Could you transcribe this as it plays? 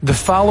The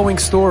following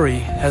story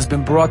has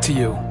been brought to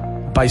you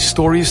by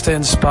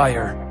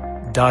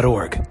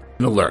StoriesToInspire.org.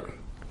 Learn.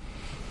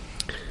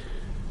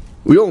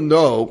 We all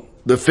know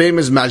the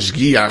famous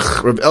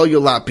Mashgiach, Rav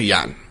Elya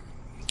Lopian.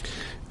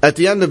 At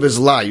the end of his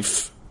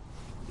life,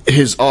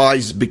 his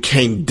eyes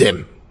became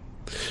dim.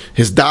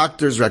 His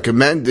doctors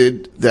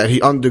recommended that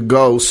he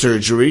undergo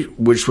surgery,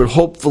 which would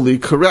hopefully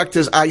correct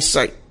his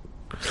eyesight.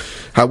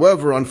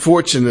 However,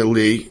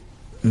 unfortunately,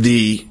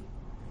 the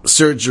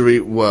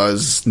surgery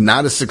was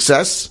not a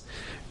success,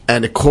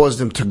 and it caused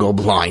him to go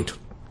blind.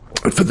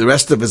 And for the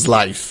rest of his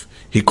life,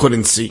 he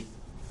couldn't see.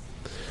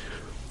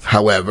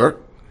 However,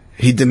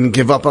 he didn't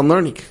give up on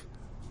learning.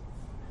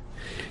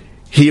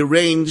 He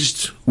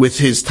arranged with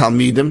his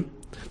Talmidim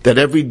that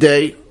every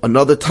day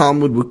another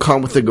Talmud would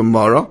come with a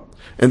Gemara,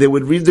 and they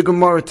would read the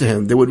Gemara to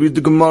him. They would read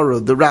the Gemara,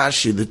 the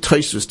Rashi, the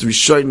Tosfos, the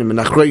Rishonim, and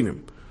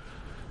Achronim.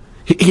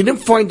 He didn't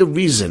find a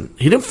reason,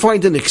 he didn't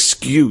find an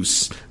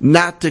excuse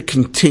not to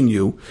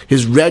continue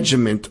his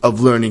regiment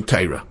of learning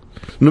Torah.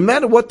 No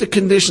matter what the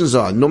conditions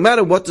are, no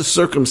matter what the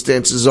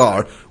circumstances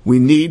are, we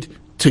need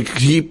to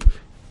keep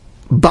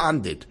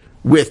bonded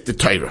with the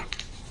Torah.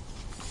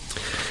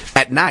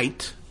 At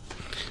night,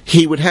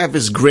 he would have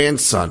his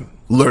grandson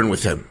learn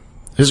with him.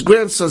 His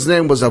grandson's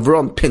name was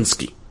Avram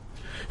Pinsky.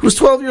 He was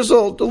 12 years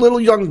old, a little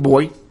young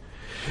boy.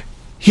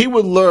 He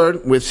would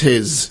learn with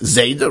his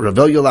Zayda, Rav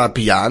Elya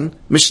Lopian,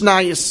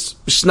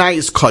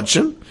 Mishnayos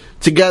Kodshim,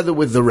 together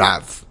with the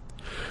Rav.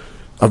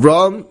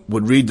 Avram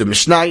would read the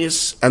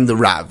Mishnayos and the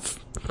Rav.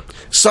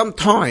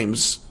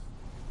 Sometimes,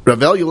 Rav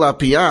Elya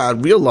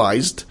Lopian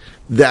realized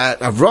that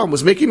Avram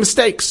was making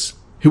mistakes.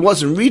 He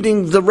wasn't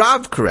reading the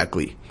Rav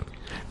correctly.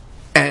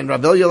 And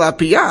Rav Elya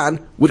Lopian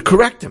would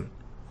correct him.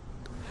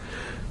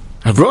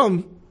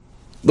 Avram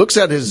looks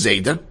at his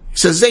Zayda. He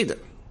says, Zayda,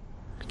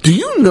 do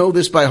you know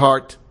this by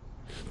heart?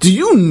 Do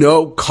you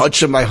know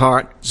Kodshim by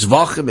heart?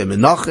 Zvachim and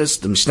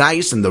Menachos, the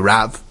Mishnayos and the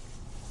Rav?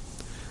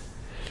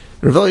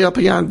 Rav Elya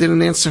Lopian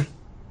didn't answer.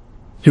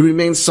 He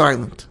remained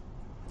silent.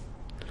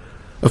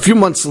 A few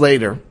months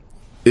later,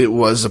 it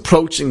was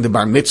approaching the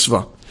bar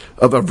mitzvah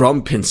of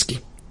Avram Pinsky.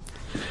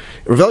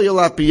 Rav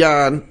Elya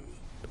Lopian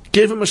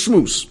gave him a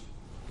shmooze,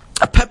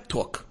 a pep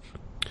talk.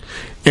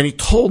 And he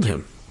told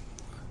him,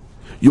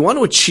 you want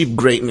to achieve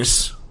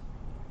greatness?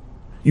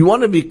 You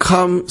want to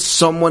become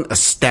someone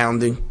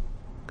astounding?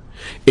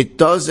 It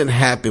doesn't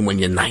happen when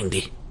you're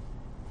 90.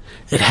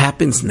 It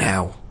happens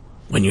now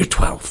when you're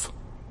 12.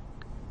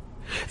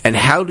 And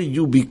how do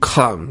you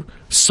become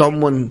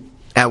someone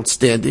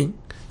outstanding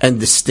and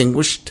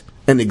distinguished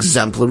and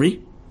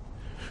exemplary?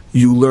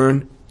 You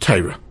learn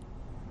Torah.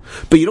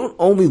 But you don't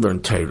only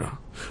learn Torah.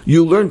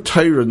 You learn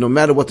Torah no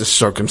matter what the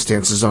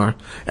circumstances are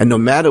and no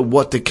matter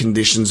what the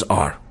conditions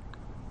are.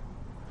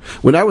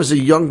 When I was a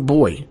young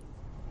boy,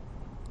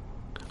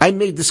 I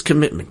made this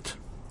commitment.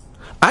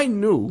 I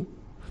knew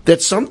that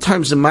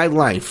sometimes in my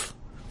life,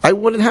 I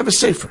wouldn't have a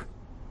sefer.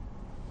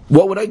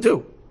 What would I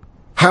do?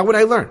 How would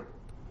I learn?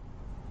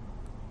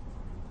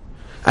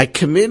 I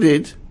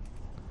committed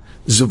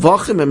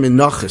Zvachim and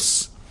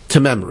Menachos to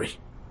memory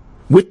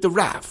with the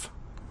Rav.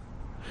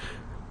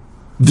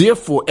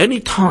 Therefore,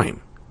 any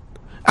time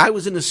I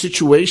was in a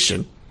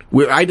situation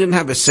where I didn't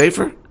have a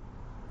sefer,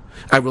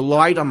 I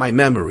relied on my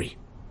memory,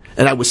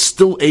 and I was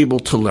still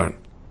able to learn.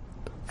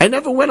 I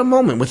never went a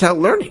moment without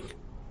learning.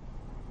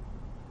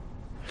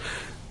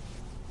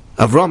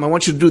 Avram, I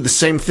want you to do the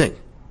same thing.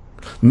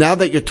 Now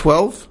that you're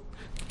 12,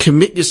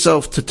 commit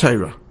yourself to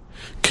Torah.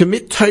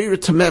 Commit Torah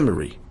to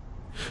memory,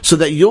 so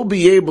that you'll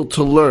be able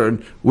to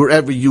learn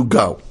wherever you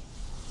go.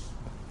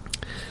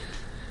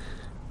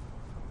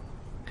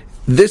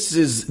 This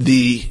is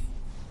the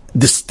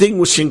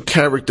distinguishing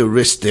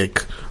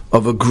characteristic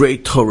of a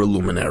great Torah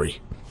luminary.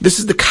 This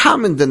is the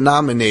common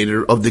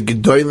denominator of the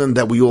Gedolim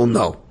that we all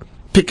know.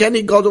 Pick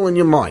any Gadol in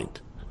your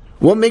mind.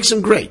 What makes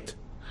him great?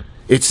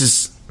 It's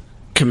his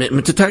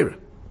commitment to Torah.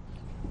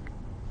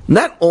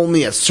 Not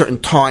only at certain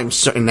times,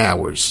 certain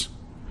hours.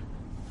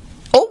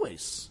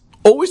 Always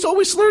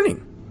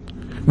learning.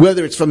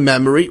 Whether it's from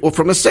memory or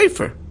from a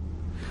sefer.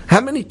 How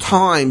many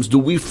times do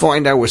we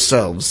find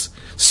ourselves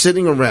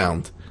sitting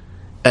around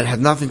and have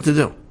nothing to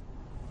do?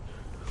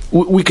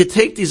 We could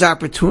take these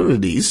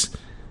opportunities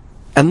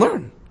and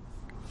learn.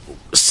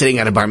 Sitting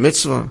at a bar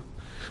mitzvah,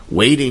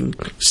 waiting,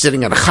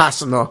 sitting at a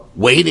chasana,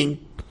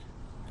 waiting.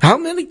 How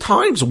many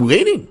times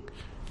waiting?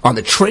 On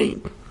the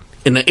train,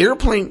 in the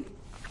airplane,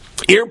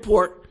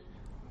 airport.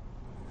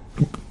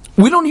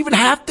 We don't even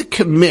have to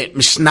commit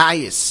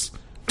Mishnayos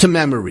to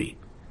memory.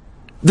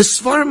 The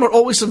Sfarim are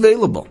always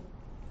available.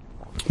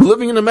 We're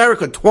living in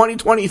America,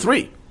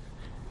 2023.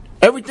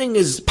 Everything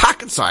is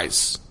pocket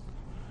size.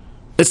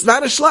 It's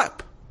not a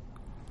schlep.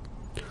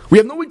 We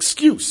have no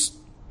excuse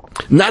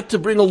not to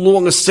bring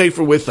along a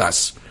sefer with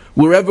us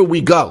wherever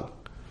we go,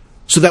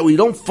 so that we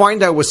don't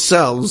find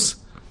ourselves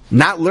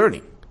not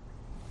learning.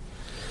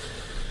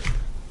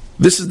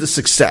 This is the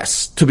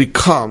success, to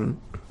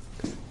become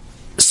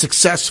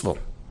successful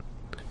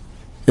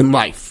in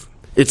life.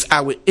 It's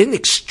our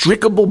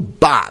inextricable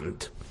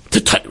bond to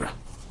Torah.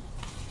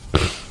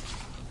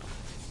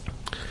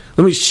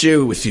 Let me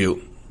share with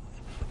you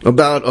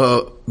about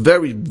a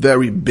very,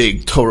 very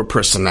big Torah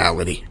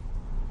personality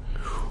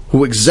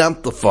who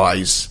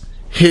exemplifies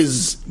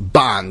his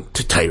bond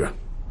to Torah.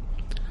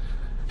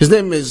 His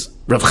name is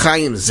Rav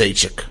Chaim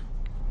Zaitchik,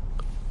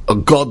 a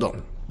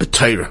Gadol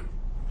b'Torah.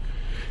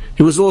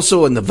 He was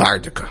also a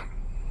Nevardika.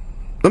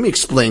 Let me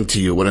explain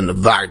to you what a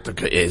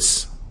Nevardika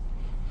is.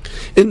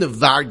 In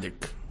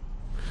Nevardik,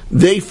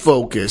 they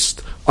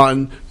focused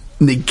on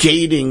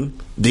negating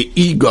the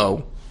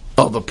ego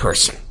of a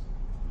person.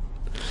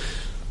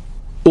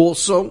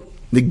 Also,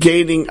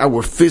 negating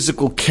our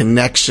physical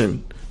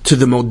connection to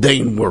the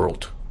mundane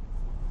world.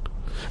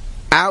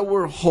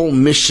 Our whole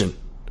mission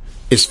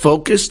is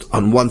focused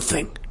on one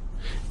thing,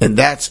 and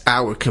that's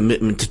our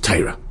commitment to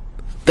Torah.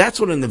 That's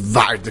what a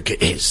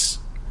Nevardika is.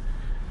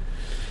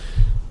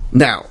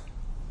 Now,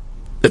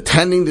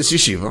 attending this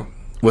yeshiva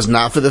was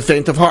not for the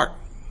faint of heart.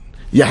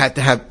 You had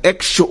to have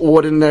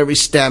extraordinary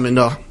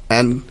stamina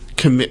and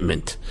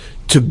commitment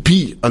to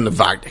be a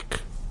Nevardik.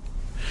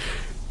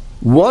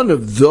 One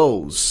of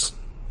those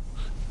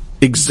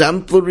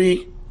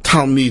exemplary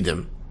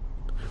Talmidim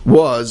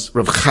was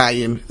Rav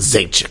Chaim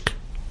Zaitchik.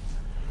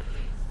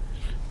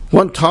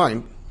 One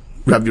time,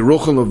 Rav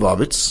Yerucham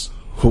Levovitz,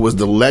 who was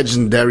the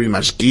legendary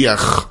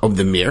Mashgiach of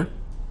the Mir,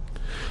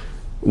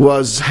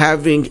 was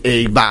having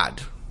a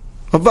Vad.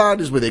 A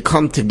Vad is where they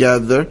come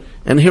together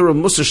and hear a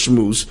Mussar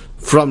Shmuz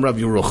from Rav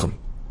Yerucham.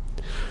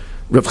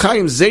 Rav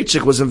Chaim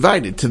Zaitchik was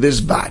invited to this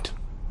Vad.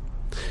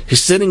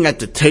 He's sitting at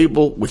the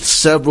table with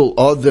several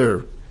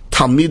other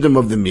Talmidim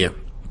of the Mir.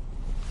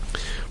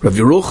 Rav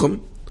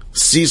Yerucham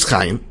sees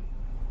Chaim,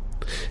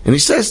 and he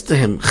says to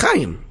him,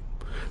 Chaim,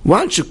 why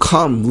don't you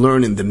come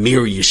learn in the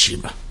Mir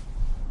Yeshiva?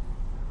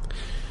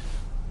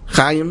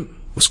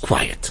 Chaim was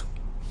quiet,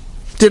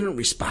 didn't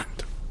respond.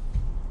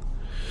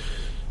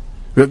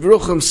 Rav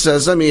Yerucham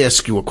says, let me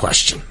ask you a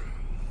question.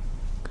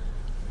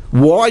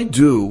 Why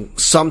do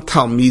some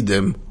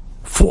Talmidim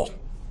fall?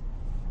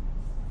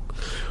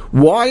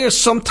 Why are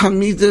some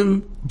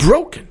Talmidim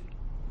broken?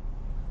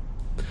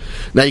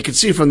 Now you can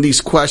see from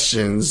these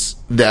questions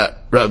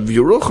that Rav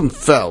Yerucham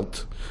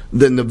felt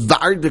the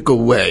Nevardika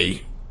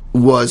way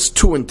was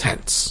too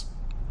intense.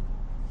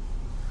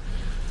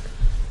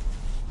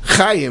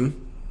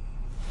 Chaim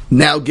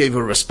now gave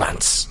a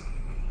response.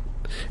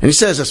 And he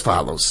says as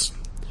follows.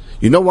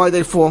 You know why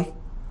they fall?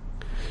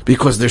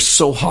 Because they're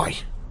so high.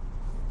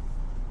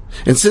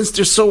 And since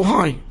they're so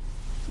high,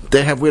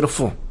 they have where to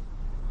fall.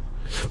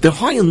 They're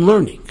high in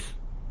learning.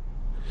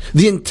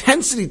 The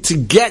intensity to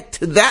get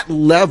to that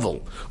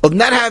level of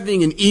not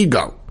having an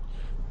ego,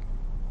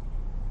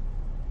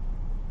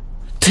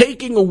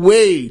 taking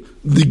away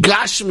the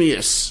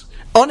gashmias,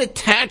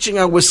 unattaching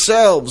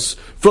ourselves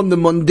from the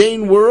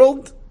mundane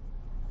world,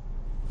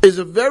 is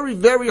a very,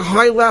 very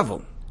high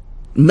level.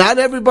 Not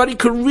everybody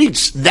can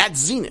reach that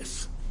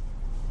zenith.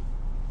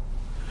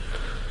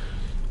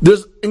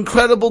 There's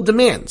incredible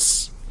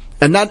demands,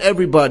 and not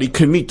everybody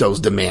can meet those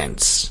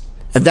demands,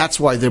 and that's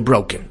why they're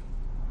broken.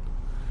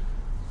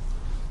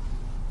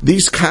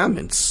 These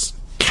comments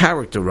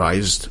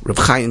characterized Rav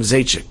Chaim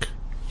Zaitchik.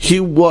 He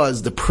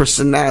was the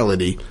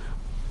personality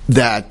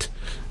that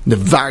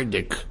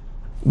Nevardik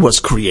was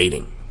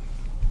creating.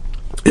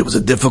 It was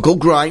a difficult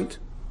grind.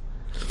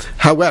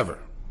 However,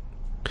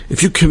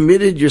 if you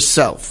committed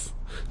yourself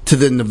to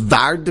the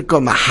Nevardika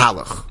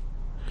Mahalach,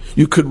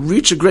 you could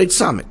reach a great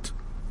summit.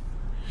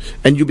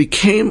 And you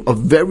became a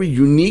very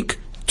unique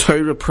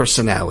Torah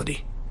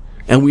personality.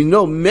 And we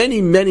know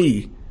many,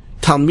 many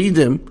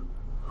Talmidim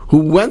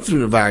who went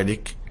through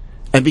Nevardik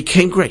and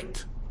became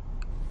great.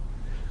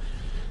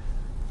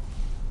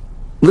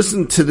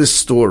 Listen to this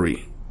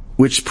story,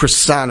 which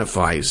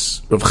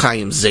personifies Rav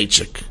Chaim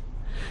Zaitchik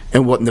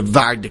and what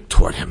Nevardik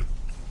taught him.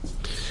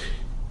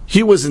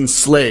 He was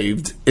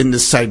enslaved in the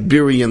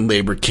Siberian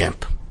labor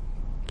camp.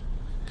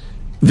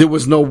 There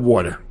was no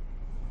water.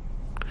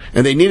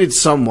 And they needed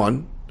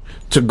someone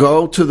to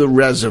go to the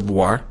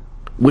reservoir,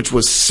 which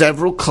was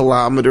several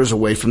kilometers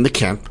away from the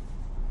camp,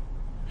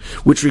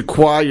 which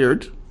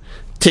required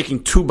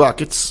taking 2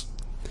 buckets,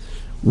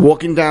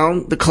 walking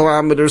down the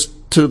kilometers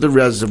to the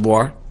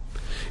reservoir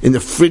in the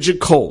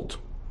frigid cold,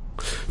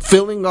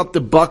 filling up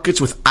the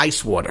buckets with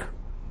ice water,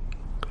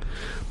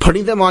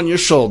 putting them on your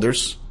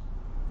shoulders,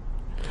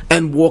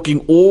 and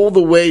walking all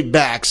the way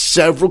back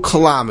several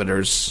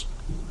kilometers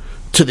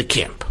to the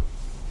camp.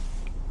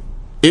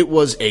 It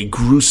was a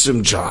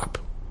gruesome job.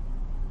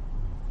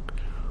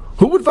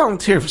 Who would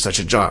volunteer for such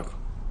a job?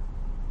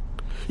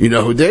 You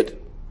know who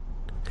did?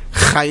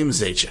 Chaim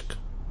Zaitchik.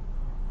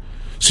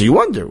 So you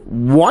wonder,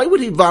 why would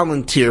he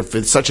volunteer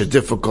for such a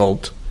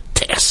difficult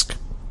task?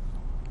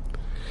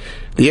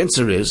 The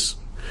answer is,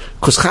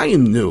 because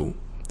Chaim knew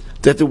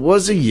that there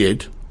was a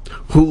Yid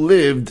who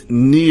lived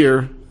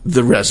near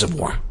the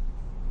reservoir.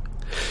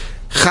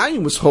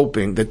 Chaim was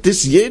hoping that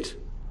this Yid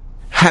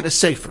had a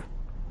sefer.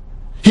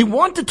 He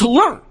wanted to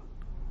learn.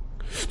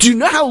 Do you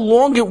know how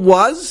long it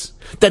was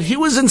that he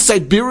was in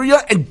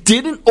Siberia and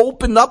didn't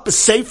open up a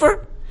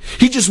sefer?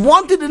 He just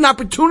wanted an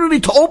opportunity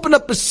to open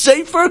up a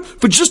sefer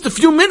for just a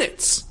few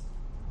minutes.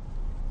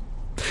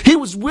 He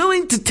was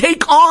willing to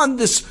take on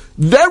this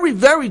very,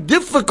 very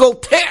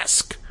difficult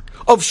task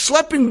of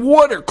schlepping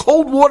water,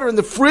 cold water in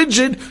the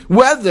frigid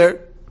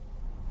weather,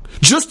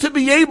 just to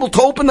be able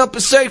to open up a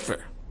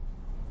sefer.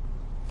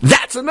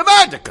 That's a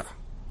Nevadika.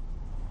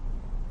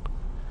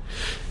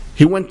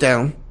 He went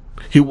down,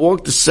 he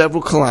walked the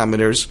several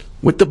kilometers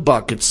with the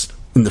buckets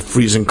in the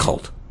freezing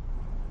cold.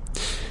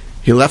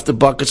 He left the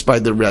buckets by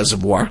the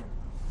reservoir,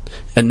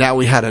 and now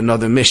he had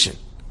another mission.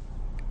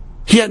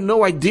 He had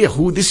no idea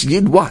who this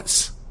Yid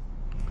was.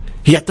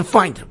 He had to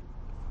find him.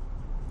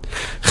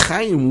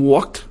 Chaim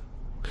walked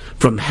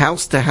from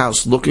house to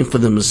house looking for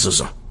the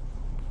mezuzah.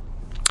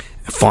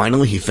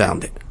 Finally, he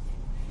found it.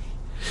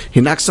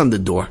 He knocks on the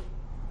door,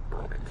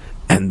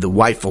 and the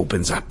wife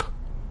opens up.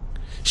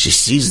 She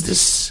sees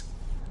this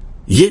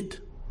Yid,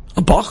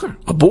 a bacher,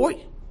 a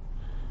boy.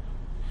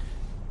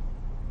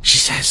 She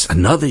says,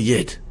 another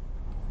Yid.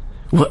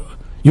 Well,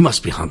 you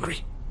must be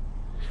hungry.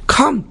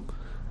 Come,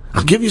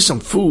 I'll give you some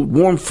food,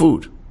 warm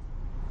food.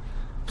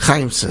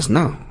 Chaim says,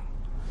 no,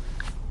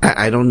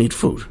 I don't need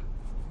food.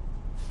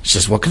 She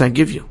says, what can I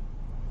give you?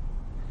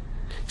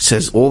 He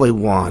says, all I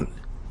want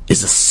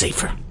is a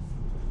sefer.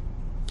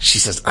 She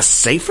says, a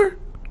sefer?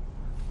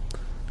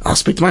 I'll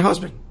speak to my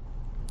husband.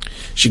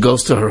 She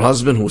goes to her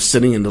husband, who was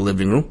sitting in the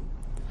living room,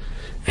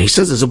 and he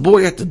says, there's a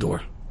boy at the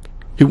door.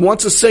 He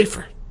wants a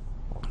sefer.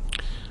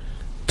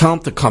 Tell him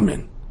to come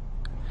in.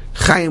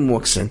 Chaim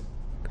walks in.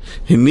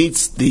 He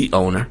meets the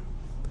owner.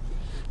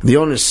 The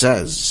owner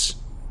says,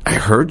 I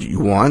heard you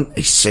want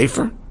a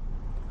sefer?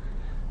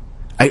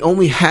 I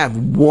only have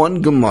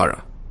one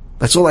Gemara.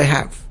 That's all I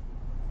have.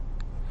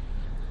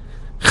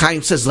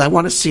 Chaim says, I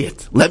want to see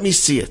it. Let me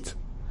see it.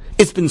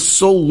 It's been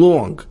so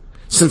long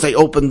since I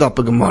opened up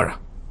a Gemara.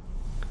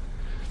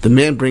 The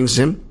man brings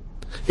him.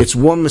 It's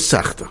one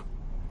Masechta,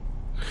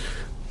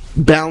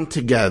 bound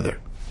together,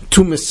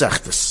 two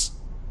Masechtas,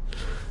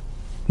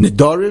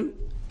 Nidarim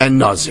and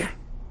Nazir.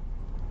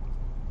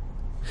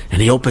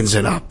 And he opens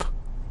it up.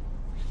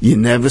 You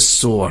never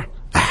saw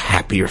a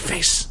happier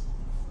face.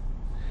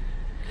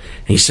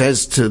 And he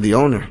says to the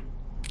owner,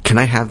 can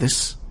I have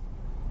this?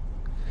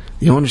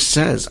 The owner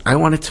says, I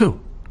want it too.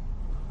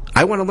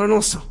 I want to learn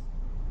also.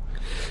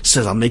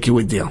 Says, I'll make you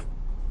a deal.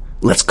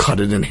 Let's cut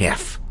it in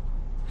half.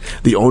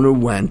 The owner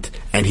went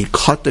and he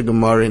cut the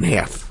Gemara in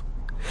half.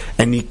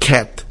 And he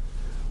kept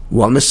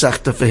one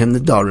Masechta for him, the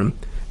Darim,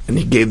 and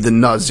he gave the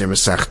Nazir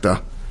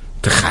Masechta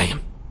to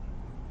Chaim.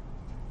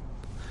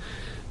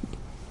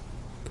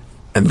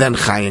 And then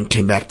Chaim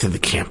came back to the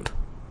camp.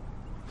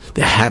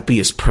 The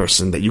happiest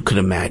person that you could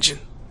imagine.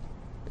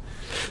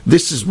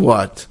 This is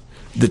what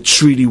the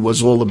treaty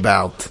was all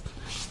about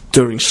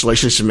during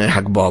Shleisha Shemei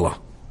Hagbala.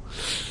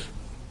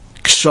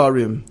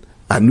 Ksharim,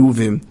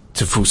 Anuvim,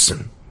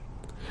 Tefusim.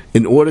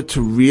 In order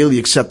to really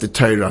accept the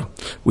Torah,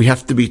 we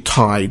have to be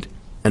tied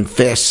and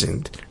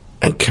fastened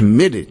and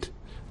committed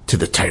to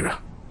the Torah.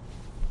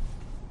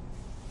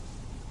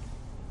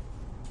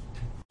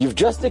 You've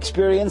just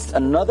experienced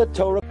another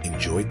Torah.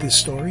 Enjoyed this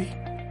story?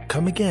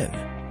 Come again.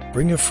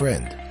 Bring a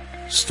friend.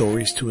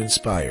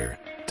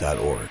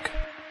 StoriesToInspire.org